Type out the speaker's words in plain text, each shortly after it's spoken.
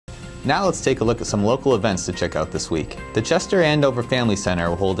Now let's take a look at some local events to check out this week. The Chester Andover Family Center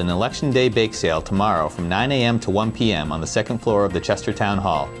will hold an Election Day bake sale tomorrow from 9 a.m. to 1 p.m. on the second floor of the Chester Town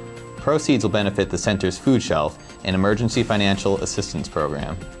Hall. Proceeds will benefit the center's food shelf and emergency financial assistance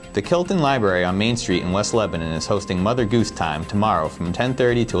program. The Kilton Library on Main Street in West Lebanon is hosting Mother Goose Time tomorrow from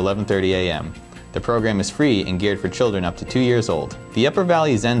 10:30 to 11:30 a.m. The program is free and geared for children up to 2 years old. The Upper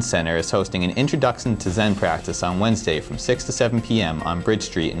Valley Zen Center is hosting an Introduction to Zen practice on Wednesday from 6 to 7 p.m. on Bridge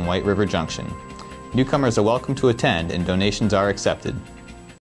Street in White River Junction. Newcomers are welcome to attend and donations are accepted.